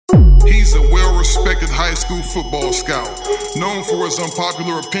He's a well-respected high school football scout, known for his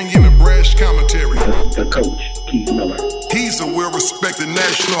unpopular opinion and brash commentary. The coach, Keith Miller. He's a well-respected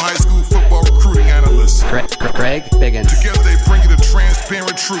national high school football recruiting analyst. Greg Biggins. Together they bring you the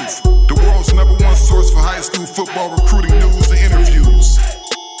transparent truth, the world's #1 source for high school football recruiting news and interviews.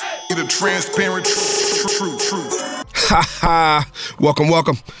 The transparent truth. Ha ha.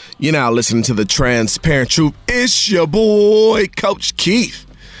 Welcome. You're now listening to the Transparent Truth. It's your boy, Coach Keith.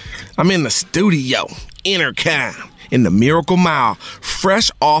 I'm in the studio, Intercom, in the Miracle Mile,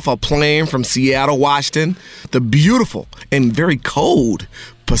 fresh off a plane from Seattle, Washington, the beautiful and very cold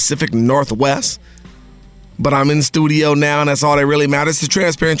Pacific Northwest. But I'm in the studio now, and that's all that really matters. The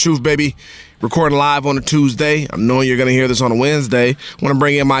Transparent Truth, baby. Recording live on a Tuesday. I'm knowing you're going to hear this on a Wednesday. I want to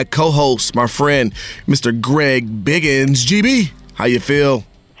bring in my co-host, my friend, Mr. Greg Biggins. GB, how you feel?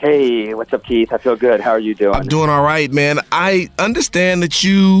 Hey, what's up, Keith? I feel good. How are you doing? I'm doing all right, man. I understand that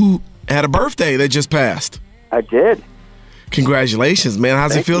you had a birthday that just passed. I did. Congratulations, man.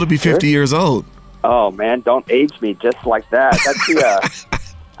 How's Thank it feel you, to be 50 years old? Oh, man, don't age me just like that. That's the,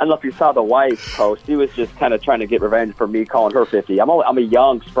 I don't know if you saw the wife post. She was just kind of trying to get revenge for me calling her 50. I'm a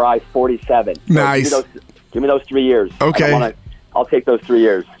young, spry 47. So Nice. Give me those 3 years. Okay. I'll take those 3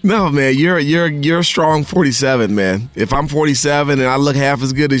 years. No, man, you're a strong 47, man. If I'm 47 and I look half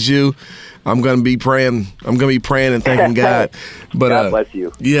as good as you, I'm gonna be praying. I'm gonna be praying and thanking God. But God bless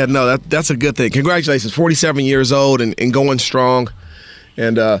you. Yeah, no, that's a good thing. Congratulations, 47 years old and going strong.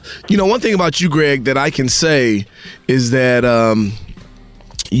 And one thing about you, Greg, that I can say is that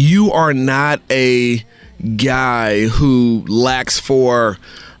you are not a guy who lacks for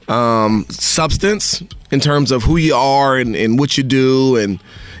substance in terms of who you are and what you do, and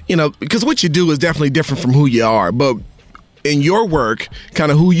because what you do is definitely different from who you are, but in your work,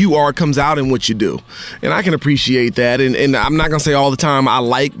 kind of who you are comes out in what you do, and I can appreciate that. And I'm not gonna say all the time I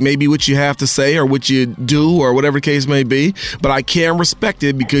like maybe what you have to say or what you do or whatever the case may be, but I can respect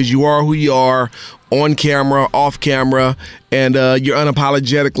it because you are who you are on camera, off camera, and you're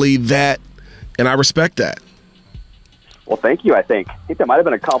unapologetically that, and I respect that. Well, thank you, I think that might have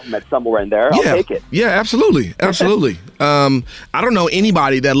been a compliment somewhere in there. I'll take it. Yeah, absolutely. I don't know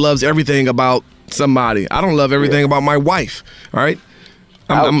anybody that loves everything about somebody. I don't love everything about my wife, all right?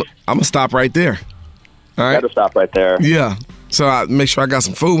 I'm going to stop right there, all right? Got to stop right there. Yeah. So I make sure I got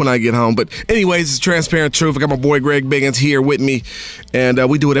some food when I get home. But anyways, it's Transparent Truth. I got my boy Greg Biggins here with me, and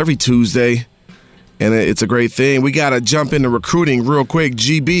we do it every Tuesday, and it's a great thing. We got to jump into recruiting real quick.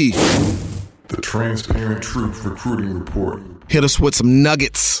 GB. The Transparent Truth Recruiting Report. Hit us with some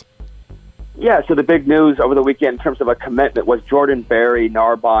nuggets. Yeah, so the big news over the weekend in terms of a commitment was Jordan Berry,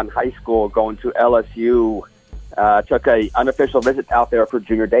 Narbonne High School, going to LSU. Took a unofficial visit out there for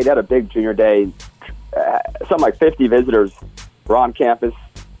junior day. They had a big junior day. Something like 50 visitors were on campus.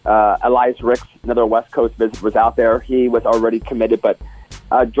 Elias Ricks, another West Coast visit, was out there. He was already committed. But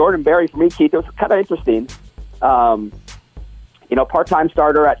Jordan Berry, for me, Keith, it was kind of interesting. Part-time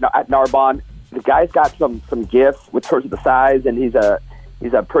starter at Narbonne. The guy's got some gifts with terms of the size, and he's a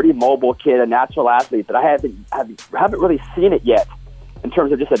pretty mobile kid, a natural athlete, but I haven't really seen it yet in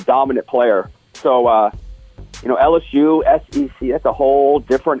terms of just a dominant player. So, LSU, SEC, that's a whole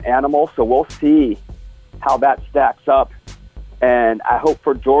different animal. So we'll see how that stacks up. And I hope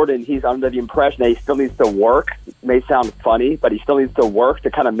for Jordan, he's under the impression that he still needs to work. It may sound funny, but he still needs to work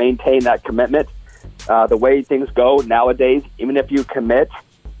to kind of maintain that commitment. The way things go nowadays, even if you commit,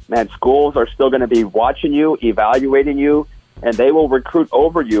 man, schools are still going to be watching you, evaluating you, and they will recruit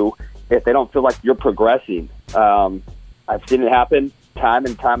over you if they don't feel like you're progressing. I've seen it happen time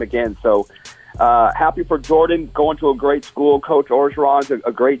and time again. So happy for Jordan going to a great school. Coach Orgeron's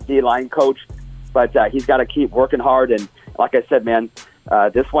a great D-line coach, but he's got to keep working hard. And like I said, man,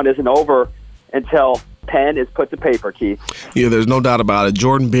 this one isn't over until pen is put to paper, Keith. Yeah, there's no doubt about it.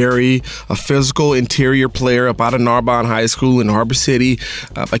 Jordan Berry, a physical interior player up out of Narbonne High School in Harbor City,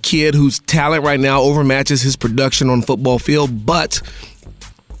 a kid whose talent right now overmatches his production on the football field, but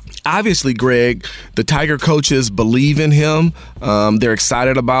obviously, Greg, the Tiger coaches believe in him. They're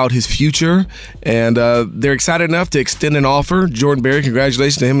excited about his future, and they're excited enough to extend an offer. Jordan Berry,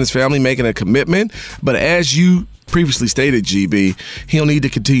 congratulations to him and his family making a commitment. But as you previously stated, GB, he'll need to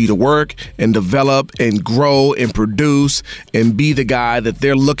continue to work and develop and grow and produce and be the guy that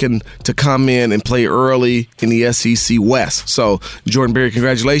they're looking to come in and play early in the SEC West. So, Jordan Berry,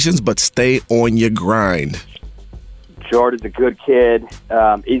 congratulations, but stay on your grind. Jordan's a good kid,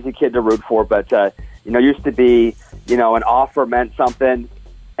 easy kid to root for, but, used to be, an offer meant something.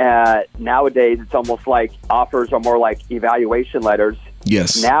 Nowadays, it's almost like offers are more like evaluation letters.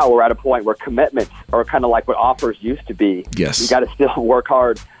 Yes. Now we're at a point where commitments are kind of like what offers used to be. Yes. You got to still work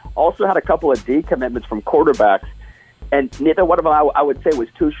hard Also had a couple of decommitments from quarterbacks, and neither one of them I would say was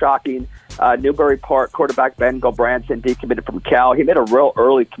too shocking. Newbury Park quarterback Ben Gulbranson decommitted from Cal. He made a real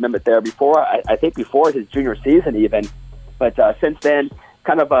early commitment there before his junior season even. But since then,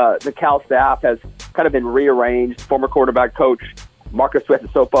 kind of the Cal staff has kind of been rearranged. Former quarterback coach Marcus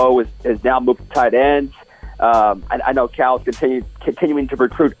Suesopo is now moved to tight ends. I know Cal is continuing to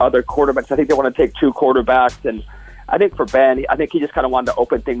recruit other quarterbacks. I think they want to take 2 quarterbacks. And I think for Ben, I think he just kind of wanted to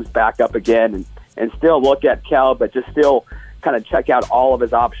open things back up again and still look at Cal, but just still kind of check out all of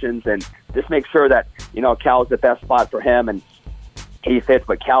his options and just make sure that, Cal is the best spot for him and he fits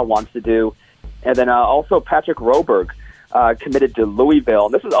what Cal wants to do. And then also Patrick Roberg committed to Louisville.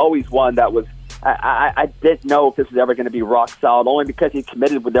 And this is always one that was, I didn't know if this was ever going to be rock solid, only because he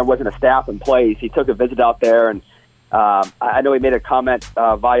committed when there wasn't a staff in place. He took a visit out there, and I know he made a comment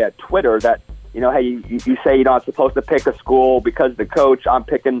via Twitter that, hey, you say you're not supposed to pick a school because of the coach. I'm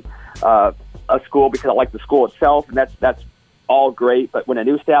picking a school because I like the school itself, and that's all great. But when a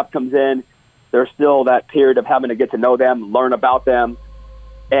new staff comes in, there's still that period of having to get to know them, learn about them.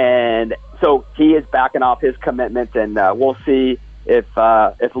 And so he is backing off his commitment, and we'll see if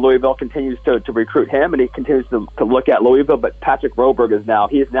Louisville continues to recruit him and he continues to look at Louisville. But Patrick Roberg is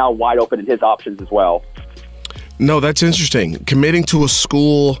now wide open in his options as well. No, that's interesting. Committing to a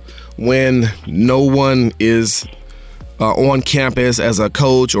school when no one is on campus as a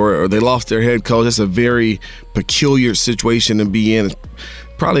coach or they lost their head coach, that's a very peculiar situation to be in.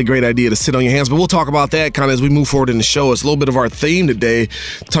 Probably a great idea to sit on your hands, but we'll talk about that kind of as we move forward in the show. It's a little bit of our theme today,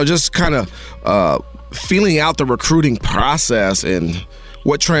 so just kind of feeling out the recruiting process and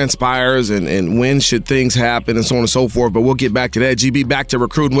what transpires and when should things happen and so on and so forth. But we'll get back to that. GB, back to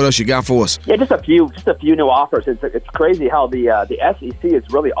recruiting. What else you got for us? Yeah, just a few new offers. It's crazy how the SEC is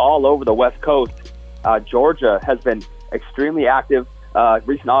really all over the West Coast. Georgia has been extremely active.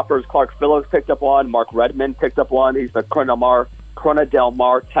 Recent offers: Clark Phillips picked up one, Mark Redmond picked up one. He's the Corona Del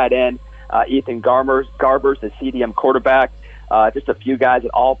Mar tight end. Ethan Garbers, the CDM quarterback. Just a few guys that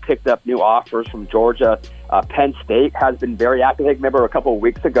all picked up new offers from Georgia. Penn State has been very active. I remember a couple of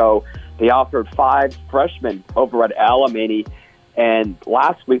weeks ago, they offered 5 freshmen over at Alamany. And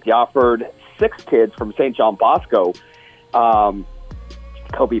last week, they offered 6 kids from St. John Bosco.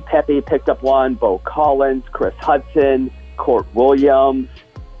 Kobe Pepe picked up one, Bo Collins, Chris Hudson, Court Williams,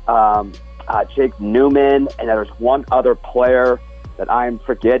 Jake Newman, and there's one other player that I'm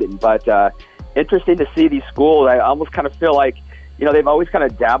forgetting. But interesting to see these schools. I almost kind of feel like, they've always kind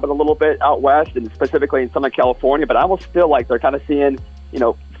of dabbled a little bit out west and specifically in Southern California, but I almost feel like they're kind of seeing,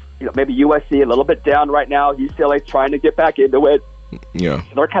 maybe USC a little bit down right now. UCLA trying to get back into it. Yeah.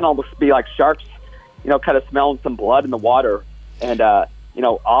 They're kind of almost be like sharks, kind of smelling some blood in the water. And,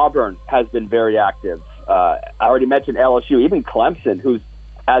 Auburn has been very active. I already mentioned LSU, even Clemson, who's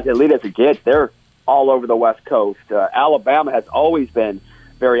as elite as it gets. They're all over the West Coast. Alabama has always been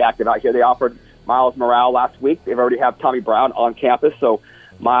very active out here. They offered Miles Morale last week. They've already have Tommy Brown on campus. So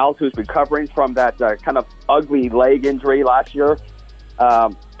Miles, who's recovering from that kind of ugly leg injury last year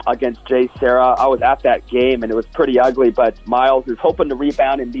against Jay Serra. I was at that game, and it was pretty ugly, but Miles is hoping to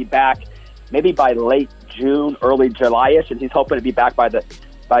rebound and be back maybe by late June, early July-ish, and he's hoping to be back by the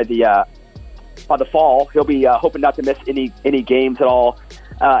fall. He'll be hoping not to miss any games at all.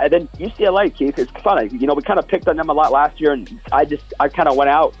 And then UCLA, Keith, it's funny. We kind of picked on them a lot last year, and I kind of went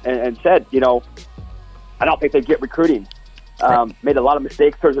out and said, I don't think they get recruiting. Made a lot of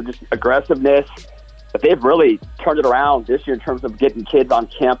mistakes in terms of just aggressiveness, but they've really turned it around this year in terms of getting kids on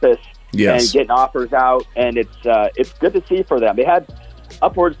campus and getting offers out, and it's good to see for them. They had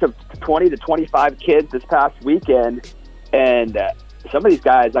upwards of 20 to 25 kids this past weekend, and some of these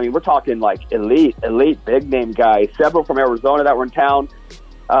guys, we're talking like elite, big-name guys, several from Arizona that were in town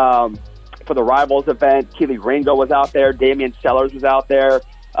for the Rivals event. Keely Ringo was out there. Damian Sellers was out there.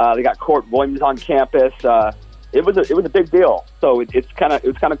 They got Court Williams on campus. It was a big deal. So it's kind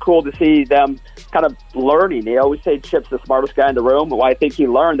of cool to see them kind of learning. They always say Chip's the smartest guy in the room. Well, I think he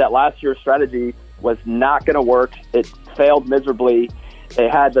learned that last year's strategy was not going to work. It failed miserably. They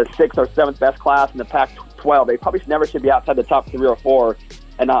had the 6th or 7th best class in the Pac-12. They probably never should be outside the top 3 or 4.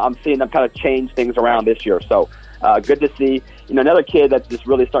 And I'm seeing them kind of change things around this year. So good to see. Another kid that's just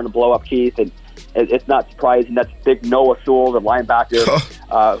really starting to blow up, Keith, and it's not surprising. That's big Noah Sewell, the linebacker,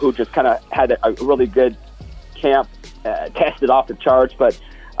 who just kind of had a really good camp, tested off the charts. But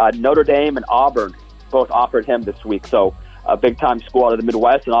Notre Dame and Auburn both offered him this week. So a big-time school out of the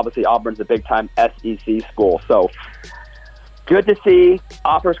Midwest, and obviously Auburn's a big-time SEC school. So good to see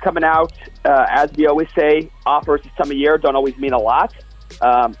offers coming out. As we always say, offers this time of year don't always mean a lot.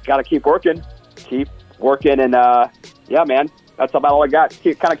 Got to keep working, and yeah, man. That's about all I got.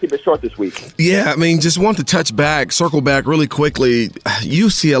 Kind of keep it short this week. Yeah, I mean, just want to circle back really quickly.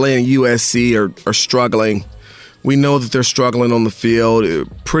 UCLA and USC are struggling. We know that they're struggling on the field.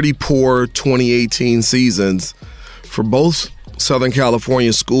 Pretty poor 2018 seasons for both Southern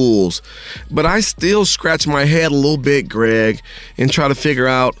California schools. But I still scratch my head a little bit, Greg, and try to figure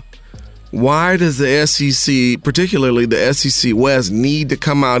out, why does the SEC, particularly the SEC West, need to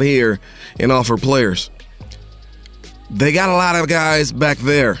come out here and offer players? They got a lot of guys back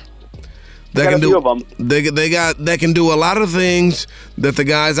there that can do. They can do a lot of things that the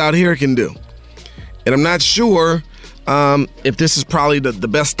guys out here can do, and I'm not sure if this is probably the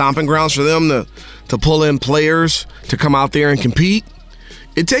best stomping grounds for them to pull in players to come out there and compete.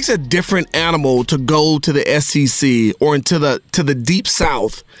 It takes a different animal to go to the SEC or into the deep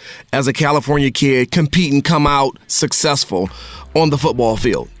South as a California kid, compete and come out successful on the football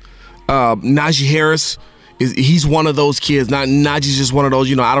field. Najee Harris, he's one of those kids. Najee's just one of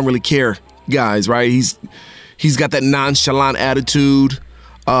those, I don't really care guys, right? He's got that nonchalant attitude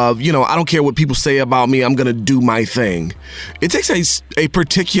of, I don't care what people say about me. I'm going to do my thing. It takes a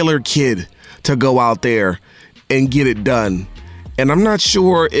particular kid to go out there and get it done. And I'm not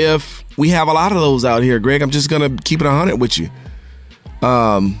sure if we have a lot of those out here, Greg. I'm just going to keep it 100 with you.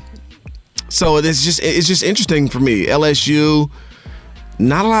 So it's just interesting for me. LSU,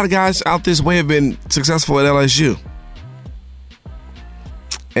 not a lot of guys out this way have been successful at LSU.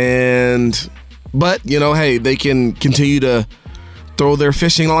 But hey, they can continue to throw their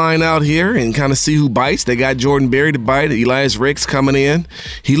fishing line out here and kind of see who bites. They got Jordan Berry to bite. Elias Ricks coming in.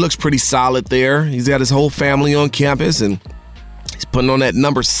 He looks pretty solid there. He's got his whole family on campus, and he's putting on that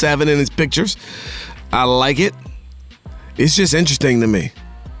number 7 in his pictures. I like it. It's just interesting to me.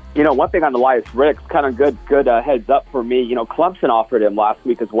 One thing on Elias Ricks, kind of good heads up for me. Clemson offered him last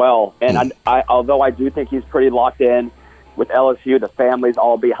week as well. And although I do think he's pretty locked in with LSU, the family's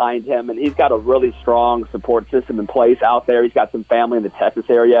all behind him, and he's got a really strong support system in place out there. He's got some family in the Texas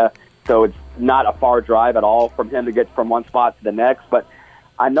area, so it's not a far drive at all from him to get from one spot to the next. But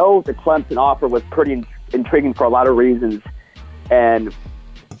I know the Clemson offer was pretty intriguing for a lot of reasons, and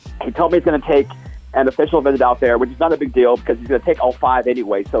he told me he's going to take an official visit out there, which is not a big deal because he's going to take all 5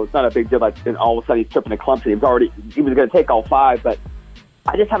 anyway, so it's not a big deal that all of a sudden he's tripping to Clemson. He was going to take all 5, but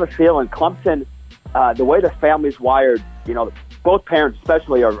I just have a feeling Clemson, the way the family's wired, both parents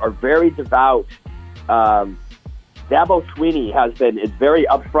especially are very devout. Dabo Swinney is very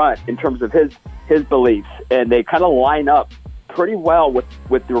upfront in terms of his beliefs, and they kind of line up pretty well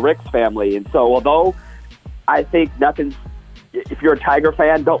with the Ricks family. And so although I think if you're a Tiger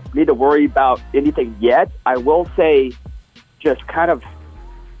fan, don't need to worry about anything yet, I will say just kind of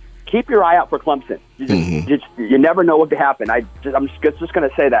keep your eye out for Clemson. You never know what could happen. I'm just going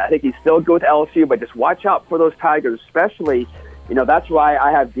to say that. I think he's still good with LSU, but just watch out for those Tigers, especially, that's why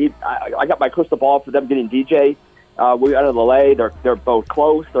I got my crystal ball for them getting DJ. We out of LA. They're both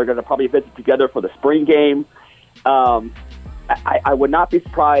close. They're going to probably visit together for the spring game. I would not be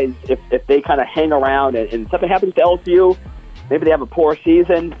surprised if they kind of hang around and something happens to LSU. Maybe they have a poor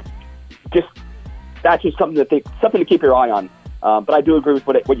season. That's just something to keep your eye on. But I do agree with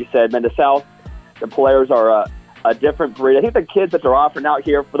what you said, man. The South, the players are a different breed. I think the kids that they're offering out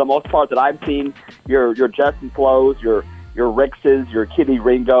here, for the most part, that I've seen, your Justin Flows, your Rickses, your Kitty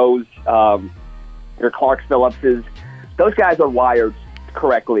Ringos, your Clark Phillipses, those guys are wired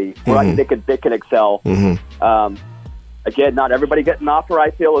correctly. Where I think they can excel. Mm-hmm. Again, not everybody getting an offer,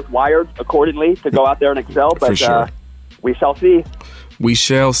 I feel, is wired accordingly to go out there and excel. But sure. We shall see. We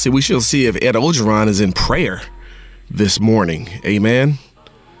shall see. We shall see if Ed Orgeron is in prayer this morning. Amen.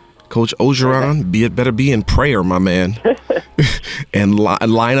 Coach Orgeron, better be in prayer, my man, and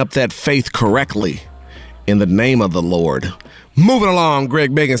line up that faith correctly in the name of the Lord. Moving along, Greg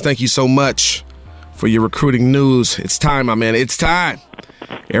Biggins, thank you so much for your recruiting news. It's time, my man. It's time.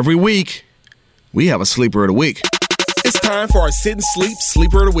 Every week, we have a Sleeper of the Week. It's time for our Sit and Sleep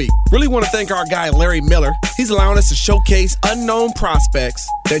Sleeper of the Week. Really want to thank our guy, Larry Miller. He's allowing us to showcase unknown prospects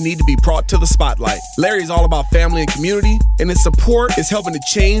that need to be brought to the spotlight. Larry is all about family and community, and his support is helping to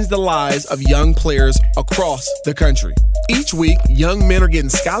change the lives of young players across the country. Each week, young men are getting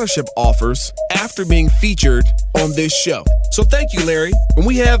scholarship offers after being featured on this show. So thank you, Larry. When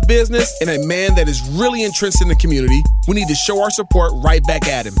we have business and a man that is really interested in the community, we need to show our support right back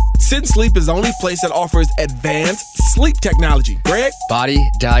at him. Sit and Sleep is the only place that offers advanced sleep technology. Greg? Body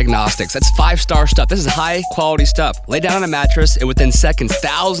Diagnostics. That's 5-star stuff. This is high-quality stuff. Lay down on a mattress, and within seconds,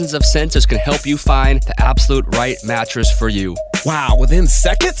 thousands of sensors can help you find the absolute right mattress for you. Wow, within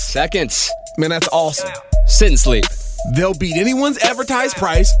seconds? Seconds. Man, that's awesome. Sit and Sleep. They'll beat anyone's advertised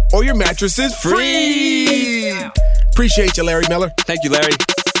price, or your mattress is free. Appreciate you, Larry Miller. Thank you, Larry.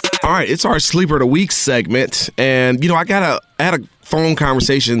 All right, it's our Sleeper of the Week segment. And, I had a phone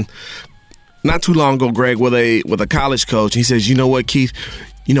conversation not too long ago, Greg, with a college coach. He says, you know what, Keith?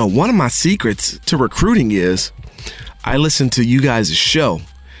 One of my secrets to recruiting is I listen to you guys' show,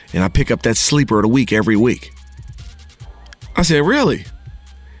 and I pick up that Sleeper of the Week every week. I said, really?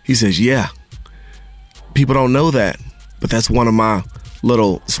 He says, yeah. People don't know that, but that's one of my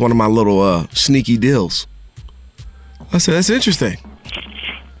little sneaky deals. I said, that's interesting.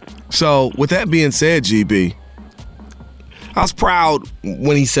 So with that being said, GB, I was proud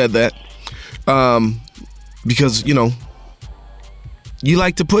when he said that because, you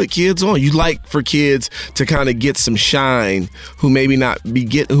like to put kids on. You like for kids to kind of get some shine who may not be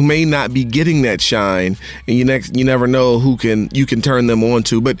getting that shine, and you never know who you can turn them on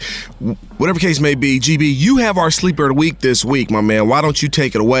to. But whatever case may be, GB, you have our Sleeper of the Week this week, my man. Why don't you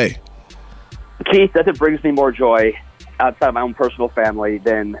take it away? Keith, nothing brings me more joy outside of my own personal family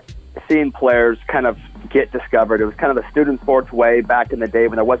than seeing players kind of get discovered. It was kind of the student sports way back in the day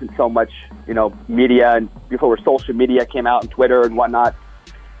when there wasn't so much, media, and before social media came out and Twitter and whatnot.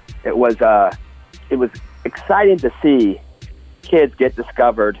 It was exciting to see kids get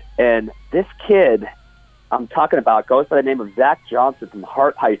discovered. And this kid I'm talking about goes by the name of Zach Johnson from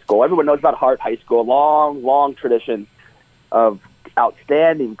Hart High School. Everyone knows about Hart High School, long, long tradition of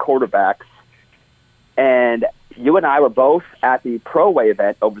outstanding quarterbacks. And you and I were both at the Pro Way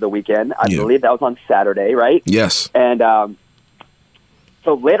event over the weekend. I believe that was on Saturday, right? Yes. And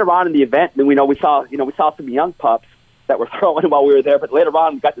so later on in the event, we saw some young pups that were throwing while we were there. But later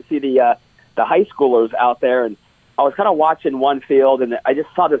on, we got to see the high schoolers out there, and I was kind of watching one field, and I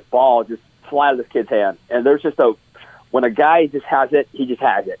just saw this ball just fly out of this kid's hand. And there's just when a guy just has it, he just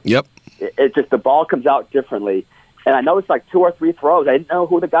has it. Yep. It just, the ball comes out differently. And I noticed like 2 or 3 throws. I didn't know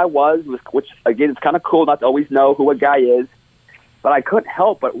who the guy was, which, again, it's kind of cool not to always know who a guy is. But I couldn't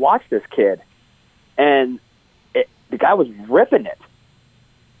help but watch this kid. And the guy was ripping it.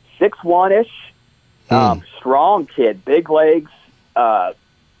 6'1"-ish, strong kid, big legs,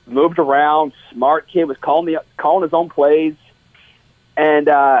 moved around, smart kid, was calling his own plays. And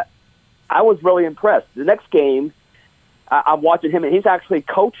I was really impressed. The next game, I'm watching him, and he's actually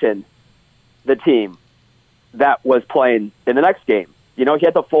coaching the team that was playing in the next game. He had he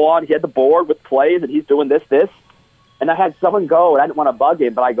had the board with plays, and he's doing this. And I had someone go, and I didn't want to bug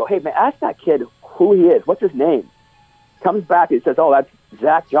him, but I go, hey, man, ask that kid who he is. What's his name? Comes back, and he says, oh, that's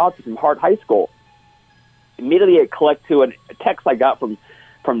Zach Johnson from Hart High School. Immediately it clicked to a text I got from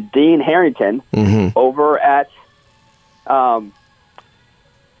Dean Harrington over at,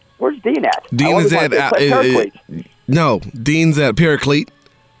 where's Dean at? Dean is at, no, Dean's at Paraclete.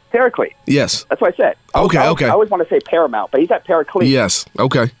 Paraclete. Yes. That's what I said. Okay. I always want to say Paramount, but he's at Paraclete. Yes.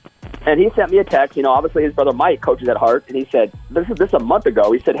 Okay. And he sent me a text. Obviously his brother Mike coaches at Hart, and he said, this is a month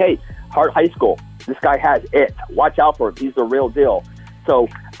ago. He said, hey, Hart High School, this guy has it. Watch out for him. He's the real deal. So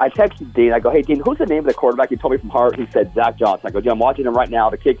I texted Dean. I go, hey, Dean, who's the name of the quarterback? He told me from Hart. He said, Zach Johnson. I go, I'm watching him right now.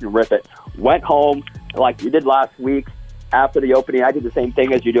 The kid can rip it. Went home like we did last week after the opening. I did the same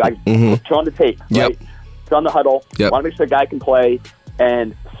thing as you do. I turn on the tape, right? Turn on the huddle. Yep. Want to make sure the guy can play.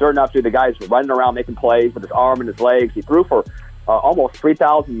 And sure enough, the guy's running around making plays with his arm and his legs. He threw for almost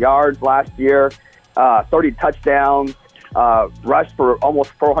 3,000 yards last year, 30 touchdowns, rushed for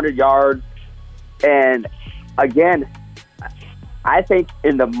almost 400 yards. And again, I think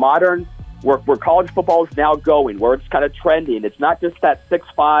in the modern, where college football is now going, where it's kind of trending, it's not just that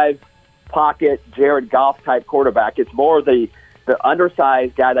 6'5", pocket Jared Goff type quarterback. It's more the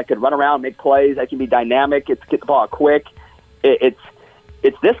undersized guy that can run around, make plays, that can be dynamic, get the ball quick.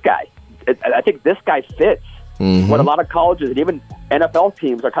 It's this guy. I think this guy fits what a lot of colleges and even NFL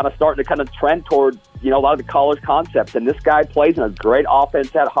teams are kind of starting to kind of trend toward, a lot of the college concepts. And this guy plays in a great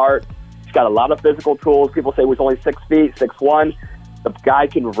offense at Hart. He's got a lot of physical tools. People say he was only 6 feet, 6'1". The guy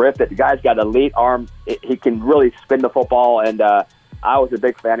can rip it. The guy's got an elite arm. He can really spin the football, and I was a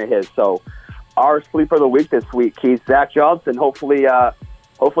big fan of his. So our Sleeper of the Week this week, Keith, Zach Johnson, hopefully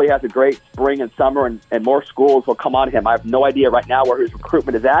he has a great spring and summer, and more schools will come on him. I have no idea right now where his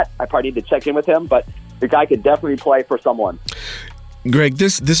recruitment is at. I probably need to check in with him, but the guy could definitely play for someone. Greg,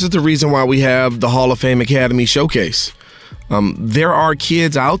 this is the reason why we have the Hall of Fame Academy Showcase. There are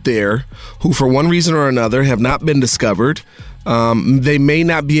kids out there who, for one reason or another, have not been discovered. They may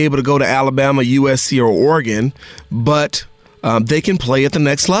not be able to go to Alabama, USC, or Oregon, but they can play at the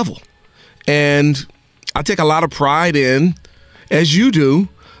next level. And I take a lot of pride in, as you do,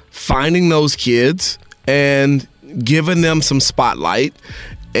 finding those kids and giving them some spotlight,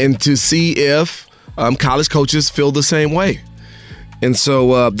 and to see if college coaches feel the same way. And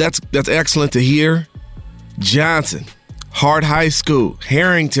so that's excellent to hear. Johnson, Hart High School,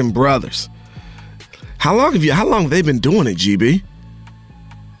 Harrington Brothers. How long have they been doing it, GB?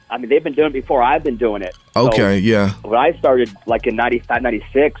 I mean, they've been doing it before I've been doing it. Okay, yeah. When I started, like in 95,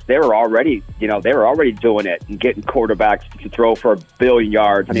 96, they were already doing it and getting quarterbacks to throw for 1 billion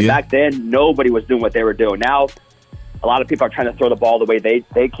yards. I mean, back then, nobody was doing what they were doing. Now, a lot of people are trying to throw the ball the way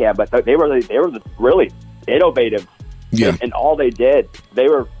they can, but they were really innovative. Yeah. And all they did,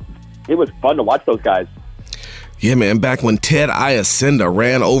 it was fun to watch those guys. Yeah, man, back when Ted Iacenda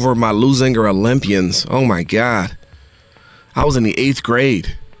ran over my Lusinger Olympians, oh my God. I was in the 8th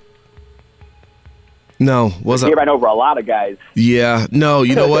grade. No, was I? He ran over a lot of guys. Yeah, no,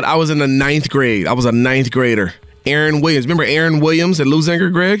 you know what? I was in the 9th grade. I was a 9th grader. Aaron Williams. Remember Aaron Williams at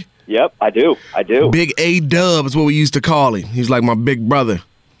Lusinger, Greg? Yep, I do. Big A-Dub is what we used to call him. He's like my big brother.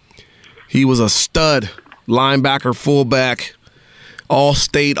 He was a stud, linebacker, fullback,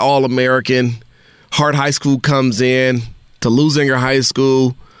 all-state, all-American. Hart High School comes in to Lusinger High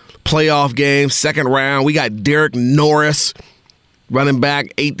School, playoff game, 2nd round. We got Derek Norris, running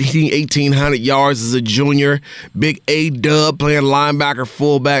back, 1,800 yards as a junior. Big A-Dub playing linebacker,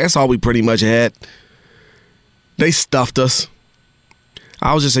 fullback. That's all we pretty much had. They stuffed us.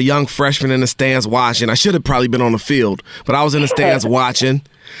 I was just a young freshman in the stands watching. I should have probably been on the field, but I was in the stands watching,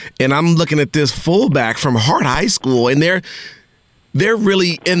 and I'm looking at this fullback from Hart High School, and they're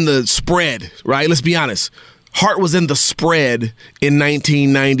really in the spread, right? Let's be honest. Hart was in the spread in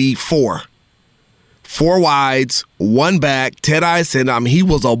 1994. 4 wides, 1 back. Ted Iacenda, he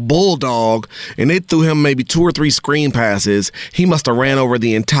was a bulldog, and they threw him maybe 2 or 3 screen passes. He must have ran over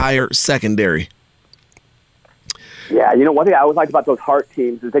the entire secondary. Yeah, one thing I always liked about those Hart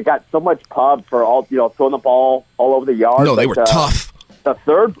teams is they got so much pub for all, throwing the ball all over the yard. No, they were tough. The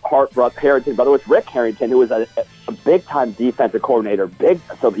third Harrington brother was Rick Harrington, who was a big-time defensive coordinator. They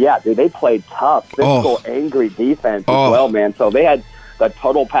played tough, physical, angry defense as well, man. So they had the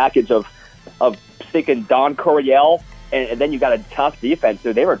total package of sticking Don Coryell, and then you got a tough defense.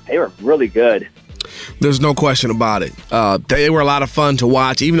 Dude, they were really good. There's no question about it. They were a lot of fun to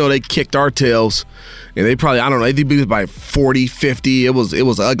watch, even though they kicked our tails. And they probably, they beat us by 40, 50. It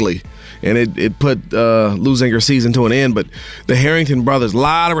was ugly. And it put Lusinger season to an end. But the Harrington brothers, a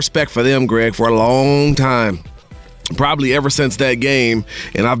lot of respect for them, Greg, for a long time. Probably ever since that game.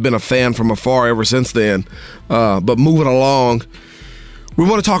 And I've been a fan from afar ever since then. But moving along, we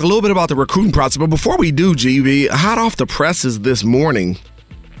want to talk a little bit about the recruiting process. But before we do, GB, hot off the presses this morning,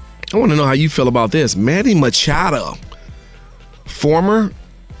 I want to know how you feel about this. Manny Machado, former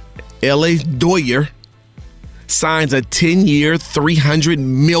L.A. Dodger, signs a 10-year, $300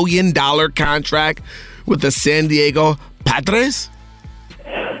 million contract with the San Diego Padres.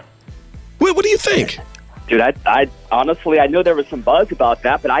 What do you think? Dude, I honestly, I know there was some buzz about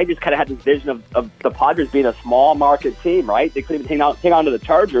that, but I just kind of had this vision of the Padres being a small market team, right? They couldn't even hang on to the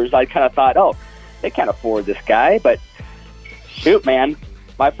Chargers. I kind of thought, they can't afford this guy. But shoot, man,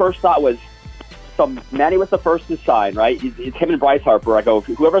 my first thought was, so Manny was the first to sign, right? It's him and Bryce Harper. I go,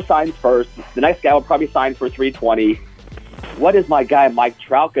 whoever signs first, the next guy will probably sign for $320. What is my guy Mike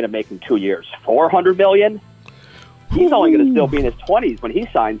Trout going to make in 2 years? $400 million? He's only going to still be in his 20s when he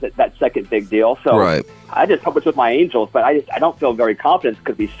signs that second big deal. So right. I just hope it's with my Angels, but I don't feel very confident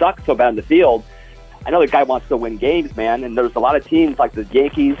because we suck so bad in the field. I know the guy wants to win games, man, and there's a lot of teams like the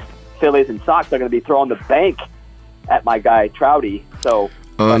Yankees, Phillies, and Sox that are going to be throwing the bank at my guy Trouty. So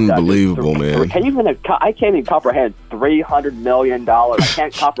unbelievable, man. I can't even comprehend $300 million. I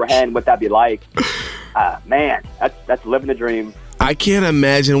can't comprehend what that'd be like. Man, that's living the dream. I can't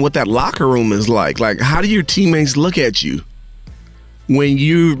imagine what that locker room is like. Like, how do your teammates look at you when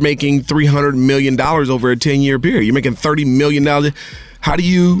you're making $300 million over a 10-year period? You're making $30 million. How do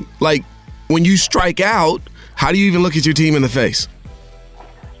you, when you strike out, how do you even look at your team in the face?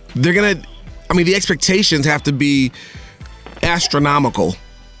 They're going to, the expectations have to be astronomical.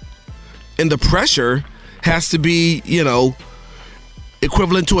 And the pressure has to be,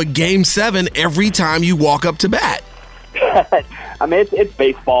 equivalent to a Game 7 every time you walk up to bat. It's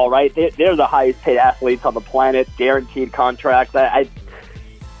baseball, right? They're the highest paid athletes on the planet, guaranteed contracts. I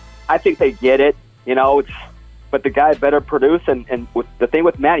think they get it, but the guy better produce. And with the thing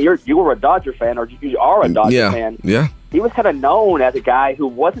with Manny, you were a Dodger fan, or you are a Dodger fan. Yeah. He was kind of known as a guy who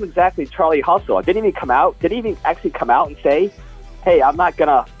wasn't exactly Charlie Hustle. Didn't even actually come out and say, hey, I'm not going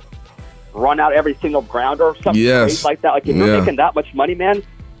to run out every single grounder or something crazy like that. Like, if you're making that much money, man,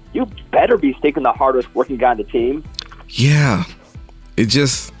 you better be sticking the hardest working guy on the team. Yeah. It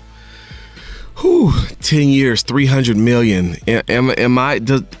just, 10 years, $300 million.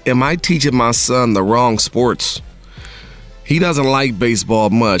 Am I teaching my son the wrong sports? He doesn't like baseball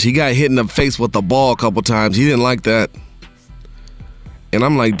much. He got hit in the face with the ball a couple times. He didn't like that. And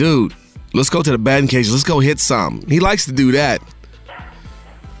I'm like, dude, let's go to the batting cage. Let's go hit some. He likes to do that.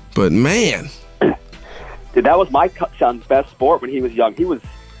 But, man. Dude, that was my son's best sport when he was young. He was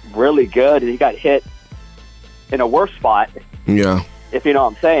really good, and he got hit in a worse spot. Yeah. If you know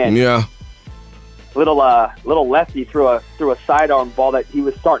what I'm saying. Yeah. Little lefty threw a sidearm ball that he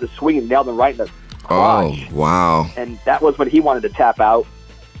was starting to swing and nailed him right in the crotch. Oh, wow. And that was when he wanted to tap out.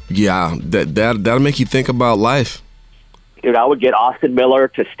 Yeah, that'll make you think about life. Dude, I would get Austin Miller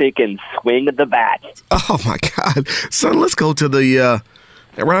to stick and swing the bat. Oh, my God. Son, let's go to the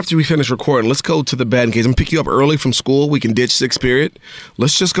right after we finish recording, let's go to the batting cage. I'm going to pick you up early from school. We can ditch sixth period.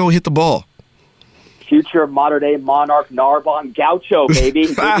 Let's just go hit the ball. Future modern-day Monarch Narbonne Gaucho, baby.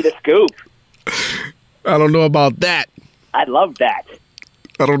 Give me the scoop. I don't know about that. I love that.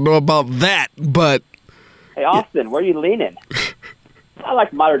 I don't know about that, but... Hey, Austin, where are you leaning? I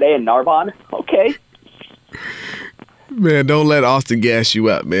like modern-day in Narbonne. Okay. Man, don't let Austin gas you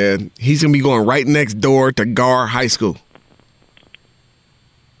up, man. He's going to be going right next door to Gar High School.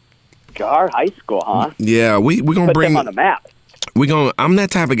 Gar High School, huh? Yeah, we're going to bring... them on the map. I'm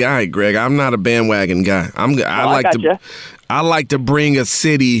that type of guy, Greg. I'm not a bandwagon guy. I like to bring a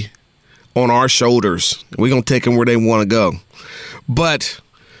city on our shoulders. We're going to take them where they want to go. But,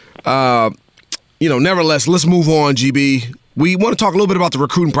 nevertheless, let's move on, GB. We want to talk a little bit about the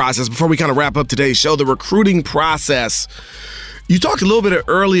recruiting process before we kind of wrap up today's show. The recruiting process. You talked a little bit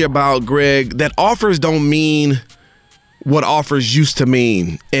earlier about, Greg, that offers don't mean what offers used to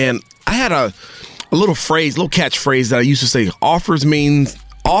mean. And I had a little catchphrase that I used to say. Offers mean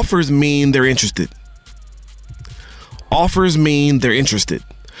they're interested. Offers mean they're interested.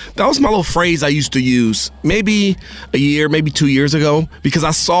 That was my little phrase I used to use maybe a year, maybe 2 years ago, because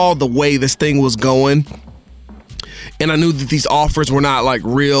I saw the way this thing was going. And I knew that these offers were not like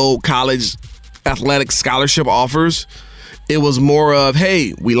real college athletic scholarship offers. It was more of,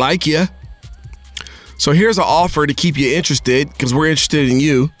 hey, we like you. So here's an offer to keep you interested because we're interested in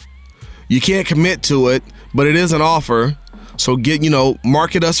you. You can't commit to it, but it is an offer. So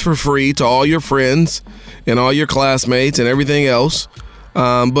market us for free to all your friends and all your classmates and everything else.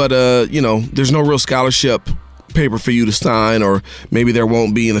 But there's no real scholarship paper for you to sign, or maybe there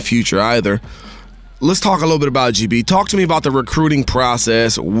won't be in the future either. Let's talk a little bit about GB. Talk to me about the recruiting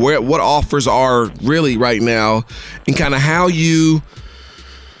process, what offers are really right now, and kind of how do you,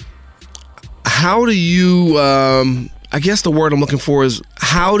 I guess the word I'm looking for is,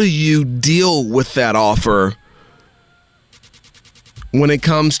 how do you deal with that offer when it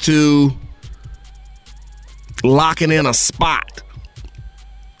comes to locking in a spot?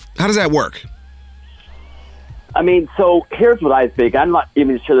 How does that work? I mean, so here's what I think. I'm not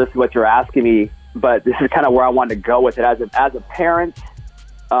even sure this is what you're asking me, but this is kind of where I wanted to go with it. As a parent,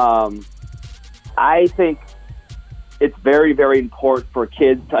 I think it's very, very important for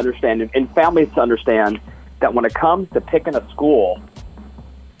kids to understand and families to understand that when it comes to picking a school,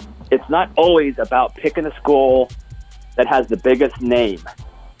 it's not always about picking a school that has the biggest name,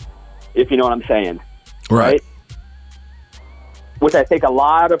 if you know what I'm saying. Right? Which I think a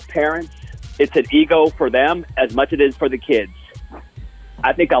lot of parents, it's an ego for them as much as it is for the kids.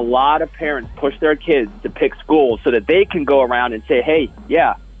 I think a lot of parents push their kids to pick schools so that they can go around and say, hey,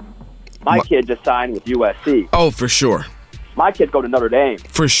 yeah, my kid just signed with USC. Oh, for sure. My kid's going to Notre Dame.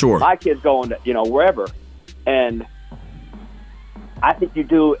 For sure. My kid's going to, wherever. And I think you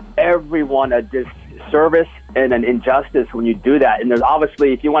do everyone a disservice and an injustice when you do that. And there's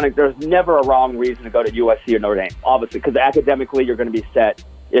obviously, there's never a wrong reason to go to USC or Notre Dame, obviously, because academically you're going to be set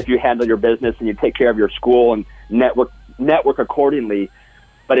if you handle your business and you take care of your school and network accordingly.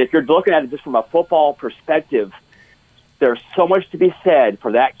 But if you're looking at it just from a football perspective, there's so much to be said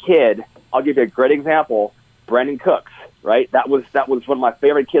for that kid. I'll give you a great example, Brandon Cooks, right? That was one of my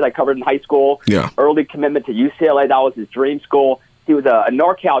favorite kids I covered in high school. Yeah. Early commitment to UCLA. That was his dream school. He was a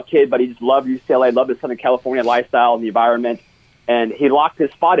NorCal kid, but he just loved UCLA, loved the Southern California lifestyle and the environment. And he locked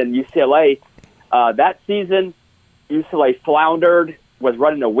his spot in UCLA. That season, UCLA floundered, was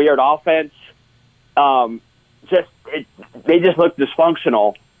running a weird offense. They just looked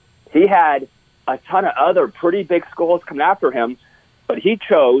dysfunctional. He had a ton of other pretty big schools coming after him, but he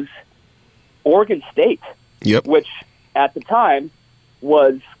chose Oregon State, which at the time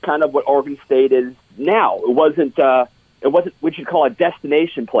was kind of what Oregon State is now. It wasn't what you'd call a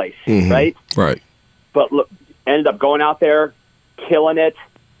destination place, right? Right. But look, ended up going out there, killing it.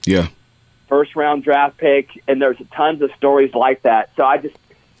 Yeah. First round draft pick, and there's tons of stories like that. So I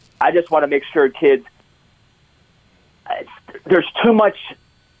just want to make sure kids. There's too much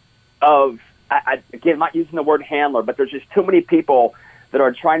of again, I'm not using the word handler, but there's just too many people that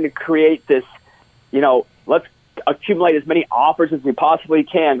are trying to create this, let's accumulate as many offers as we possibly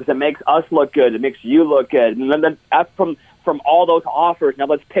can because it makes us look good. It makes you look good. And then from all those offers, now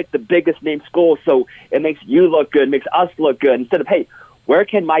let's pick the biggest name school so it makes you look good, makes us look good. Instead of, hey, where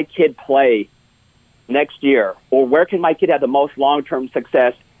can my kid play next year? Or where can my kid have the most long-term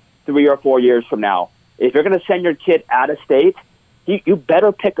success 3 or 4 years from now? If you're going to send your kid out of state, you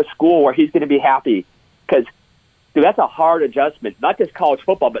better pick a school where he's going to be happy because, dude, that's a hard adjustment, not just college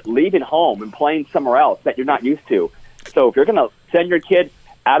football, but leaving home and playing somewhere else that you're not used to. So if you're going to send your kid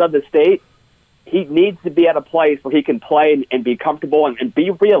out of the state, he needs to be at a place where he can play and be comfortable and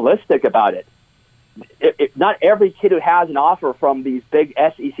be realistic about it. Not every kid who has an offer from these big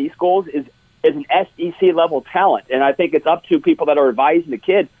SEC schools is an SEC-level talent, and I think it's up to people that are advising the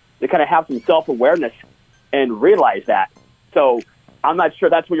kid to kind of have some self-awareness and realize that. So I'm not sure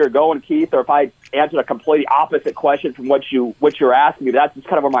that's where you're going, Keith, or if I answered a completely opposite question from what you're asking me. That's just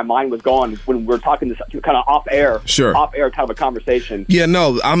kind of where my mind was going when we're talking this kind of off-air kind of a conversation. Yeah,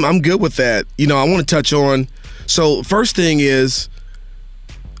 no, I'm good with that. I want to touch on, so first thing is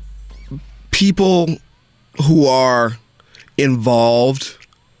people who are involved,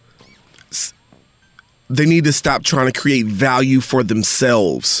 they need to stop trying to create value for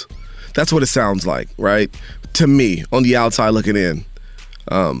themselves. That's what it sounds like, right? To me, on the outside looking in.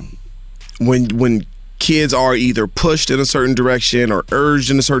 When kids are either pushed in a certain direction or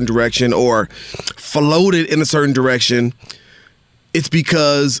urged in a certain direction or floated in a certain direction, it's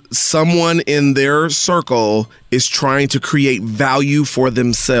because someone in their circle is trying to create value for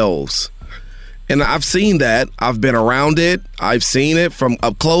themselves. And I've seen that. I've been around it. I've seen it from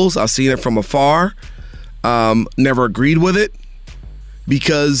up close. I've seen it from afar. Never agreed with it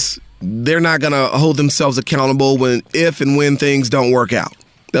because they're not going to hold themselves accountable if and when things don't work out.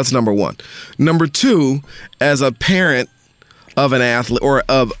 That's number one. Number two, as a parent of an athlete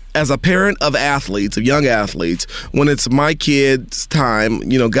as a parent of athletes, of young athletes, when it's my kid's time,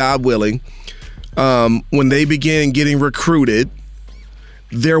 God willing, when they begin getting recruited,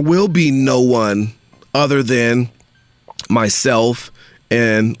 there will be no one other than myself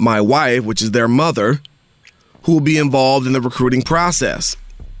and my wife, which is their mother, who will be involved in the recruiting process.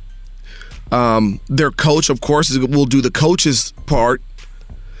 Their coach, of course, will do the coach's part,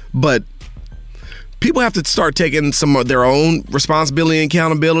 but people have to start taking some of their own responsibility and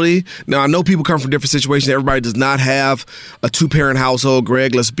accountability. Now, I know people come from different situations. Everybody does not have a two-parent household,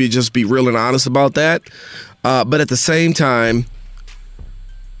 Greg. Let's just be real and honest about that. But at the same time,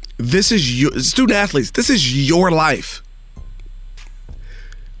 this is your student athletes. This is your life.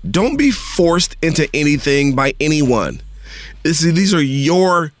 Don't be forced into anything by anyone. These are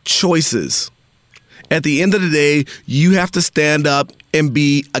your choices. At the end of the day, you have to stand up and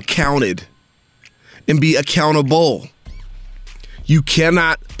be accounted and be accountable. You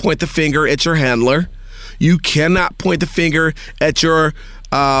cannot point the finger at your handler. You cannot point the finger at your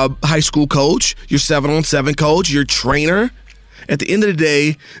high school coach, your 7-on-7 coach, your trainer. At the end of the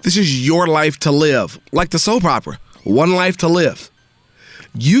day, this is your life to live. Like the soap opera, one life to live.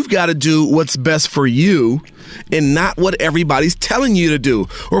 You've got to do what's best for you and not what everybody's telling you to do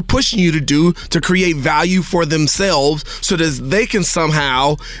or pushing you to do to create value for themselves so that they can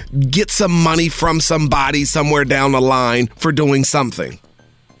somehow get some money from somebody somewhere down the line for doing something.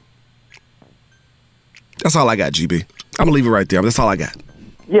 That's all I got, GB. I'm going to leave it right there. That's all I got.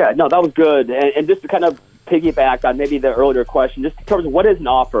 Yeah, no, that was good. And just to kind of piggyback on maybe the earlier question, just in terms of what is an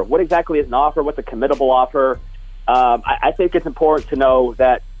offer? What exactly is an offer? What's a committable offer? I think it's important to know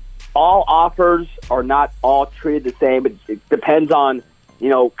that all offers are not all treated the same. It depends on,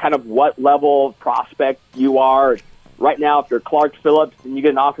 kind of what level of prospect you are. Right now, if you're Clark Phillips and you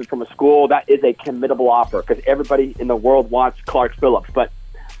get an offer from a school, that is a committable offer because everybody in the world wants Clark Phillips. But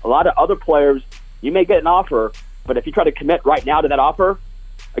a lot of other players, you may get an offer, but if you try to commit right now to that offer,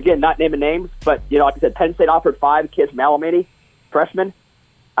 again, not naming names, but, like I said, Penn State offered 5 kids from Alameda, freshmen.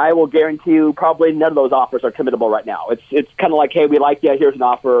 I will guarantee you probably none of those offers are committable right now. It's kind of like, hey, we like you, here's an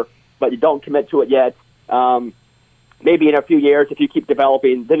offer, but you don't commit to it yet. Maybe in a few years, if you keep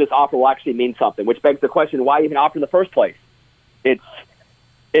developing, then this offer will actually mean something, which begs the question, why even offer in the first place? It's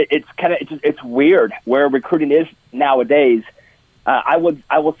weird where recruiting is nowadays. I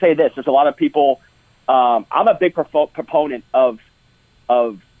will say this: there's a lot of people. I'm a big proponent of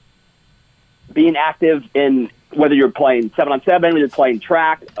being active in whether you're playing 7-on-7, whether you're playing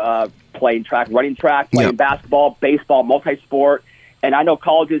track, running track, playing basketball, baseball, multi-sport. And I know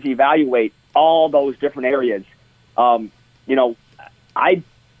colleges evaluate all those different areas. I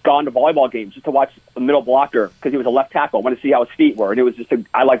gone to volleyball games just to watch a middle blocker because he was a left tackle. I wanted to see how his feet were, and it was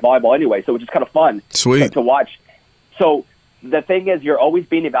I like volleyball anyway, so it was just kind of fun to watch. So the thing is, you're always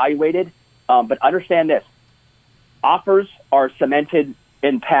being evaluated, but understand this. Offers are cemented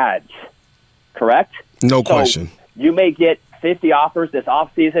in pads, correct? No question. You may get 50 offers this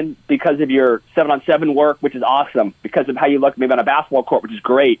offseason because of your 7-on-7 work, which is awesome, because of how you look maybe on a basketball court, which is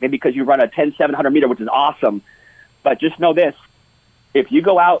great, maybe because you run a 10-700 meter, which is awesome. But just know this. If you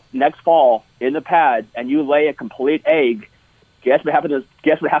go out next fall in the pads and you lay a complete egg, guess what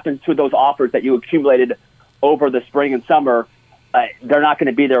happens to those offers that you accumulated over the spring and summer? They're not going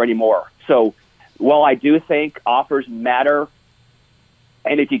to be there anymore. So while I do think offers matter,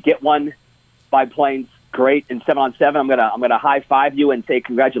 and if you get one by playing great in 7-on-7, I'm gonna high five you and say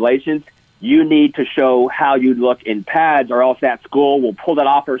congratulations. You need to show how you look in pads, or else that school will pull that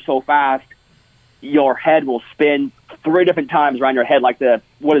offer so fast your head will spin 3 different times around your head, like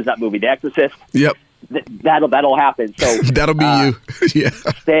what is that movie, The Exorcist? Yep. That'll happen. So that'll be you. Yeah.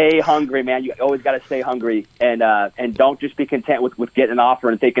 Stay hungry, man. You always got to stay hungry, and don't just be content with getting an offer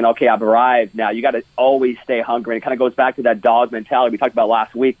and thinking, okay, I've arrived. Now you got to always stay hungry. And it kind of goes back to that dog mentality we talked about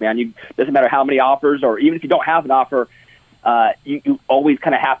last week, man. Doesn't matter how many offers, or even if you don't have an offer, you always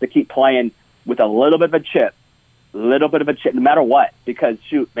kind of have to keep playing with a little bit of a chip, no matter what. Because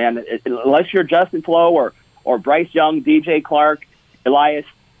shoot, man, unless you're Justin Flo or Bryce Young, DJ Clark, Elias.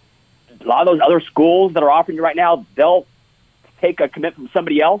 A lot of those other schools that are offering you right now, they'll take a commit from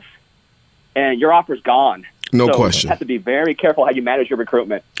somebody else, and your offer's gone. No question. You have to be very careful how you manage your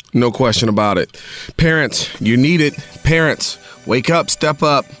recruitment. No question about it. Parents, you need it. Parents, wake up, step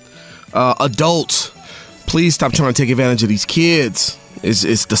up. Adults, please stop trying to take advantage of these kids.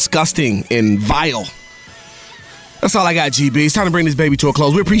 It's disgusting and vile. That's all I got, GB. It's time to bring this baby to a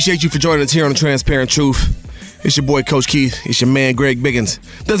close. We appreciate you for joining us here on The Transparent Truth. It's your boy, Coach Keith. It's your man, Greg Biggins.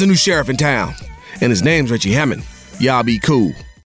 There's a new sheriff in town, and his name's Richie Hammond. Y'all be cool.